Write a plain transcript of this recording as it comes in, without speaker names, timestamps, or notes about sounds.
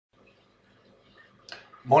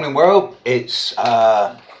Morning world, it's 10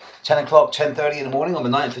 o'clock, 10:30 in the morning on the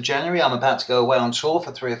 9th of January. I'm about to go away on tour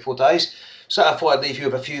for 3 or 4 days. So I thought I'd leave you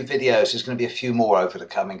with a few videos. There's going to be a few more over the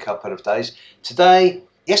coming couple of days.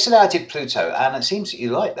 Yesterday I did Pluto and it seems that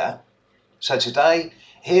you like that. So today,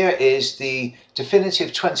 here is the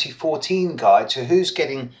definitive 2014 guide to who's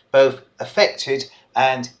getting both affected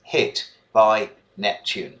and hit by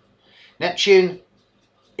Neptune. Neptune,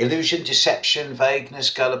 illusion, deception, vagueness,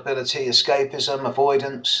 gullibility, escapism,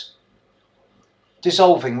 avoidance,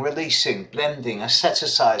 dissolving, releasing, blending,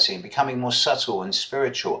 asceticizing, becoming more subtle and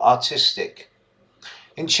spiritual, artistic,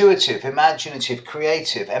 intuitive, imaginative,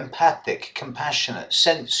 creative, empathic, compassionate,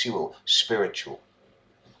 sensual, spiritual.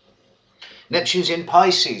 Neptune's in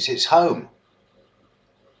Pisces, it's home.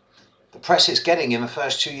 The press it's getting in the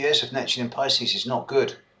first 2 years of Neptune in Pisces is not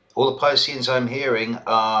good. All the Pisceans I'm hearing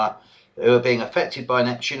who are being affected by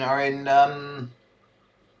Neptune are in, well,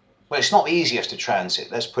 it's not the easiest to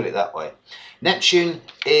transit, let's put it that way. Neptune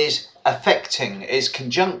is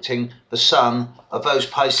conjuncting the sun of those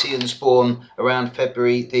Pisceans born around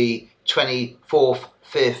February the 24th,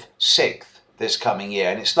 5th, 6th this coming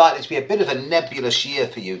year. And it's likely to be a bit of a nebulous year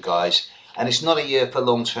for you guys. And it's not a year for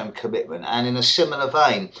long-term commitment. And in a similar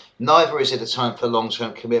vein, neither is it a time for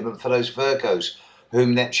long-term commitment for those Virgos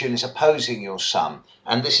whom Neptune is opposing your sun.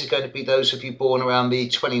 And this is going to be those of you born around the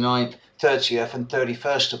 29th, 30th and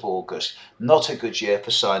 31st of August. Not a good year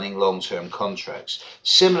for signing long-term contracts.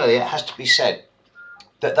 Similarly, it has to be said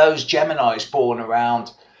that those Geminis born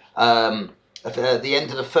around at the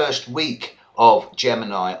end of the first week of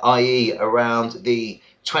Gemini, i.e. around the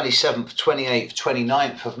 27th, 28th,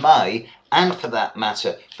 29th of May, and for that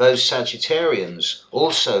matter, those Sagittarians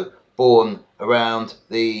also born around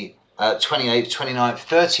the 28th, 29th,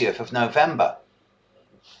 30th of November.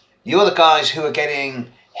 You're the guys who are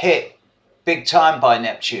getting hit big time by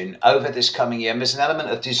Neptune over this coming year. And there's an element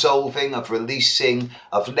of dissolving, of releasing,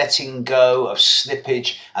 of letting go, of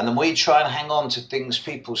slippage. And the more you try and hang on to things,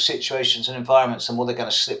 people, situations and environments, the more they're going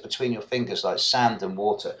to slip between your fingers like sand and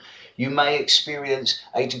water. You may experience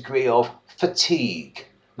a degree of fatigue.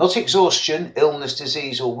 Not exhaustion, illness,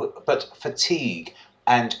 disease, but fatigue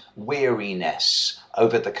and weariness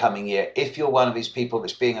over the coming year if you're one of these people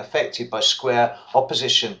that's being affected by square,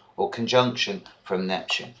 opposition or conjunction from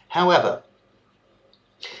Neptune. However,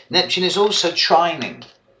 Neptune is also trining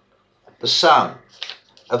the sun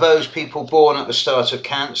of those people born at the start of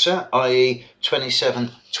Cancer, i.e. 27,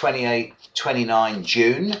 28, 29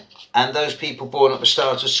 June, and those people born at the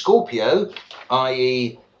start of Scorpio,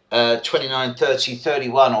 i.e. 29, 30,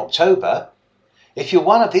 31 October. If you're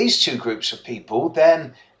one of these two groups of people,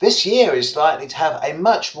 then this year is likely to have a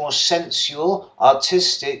much more sensual,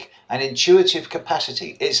 artistic and intuitive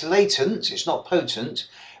capacity. It's latent, it's not potent,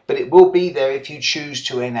 but it will be there if you choose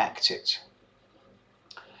to enact it.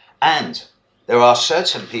 And there are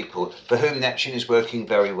certain people for whom Neptune is working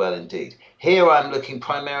very well indeed. Here I'm looking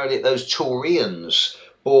primarily at those Taurians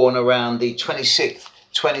born around the 26th,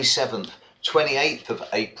 27th, 28th of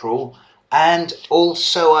April, and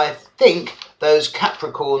also I think those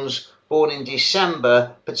Capricorns born in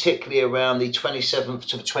December, particularly around the 27th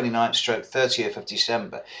to the 29th stroke 30th of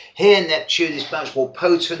December. Here Neptune is much more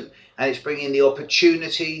potent and it's bringing the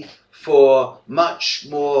opportunity for much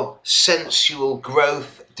more sensual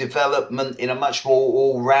growth, development in a much more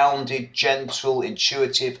all-rounded, gentle,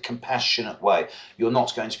 intuitive, compassionate way. You're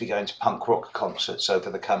not going to be going to punk rock concerts over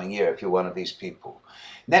the coming year if you're one of these people.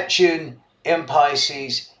 Neptune in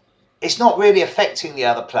Pisces, it's not really affecting the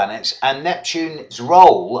other planets, and Neptune's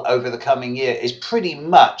role over the coming year is pretty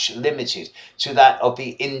much limited to that of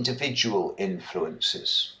the individual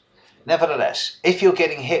influences. Nevertheless, if you're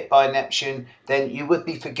getting hit by Neptune, then you would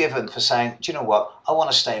be forgiven for saying, do you know what, I want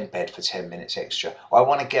to stay in bed for 10 minutes extra, or I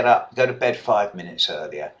want to get up, go to bed 5 minutes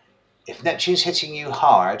earlier. If Neptune's hitting you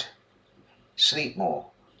hard, sleep more,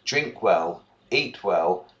 drink well, eat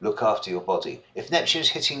well, look after your body. If Neptune's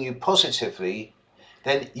hitting you positively,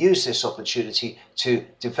 then use this opportunity to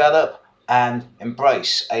develop and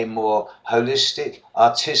embrace a more holistic,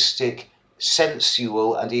 artistic,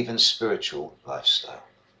 sensual and even spiritual lifestyle.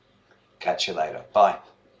 Catch you later. Bye.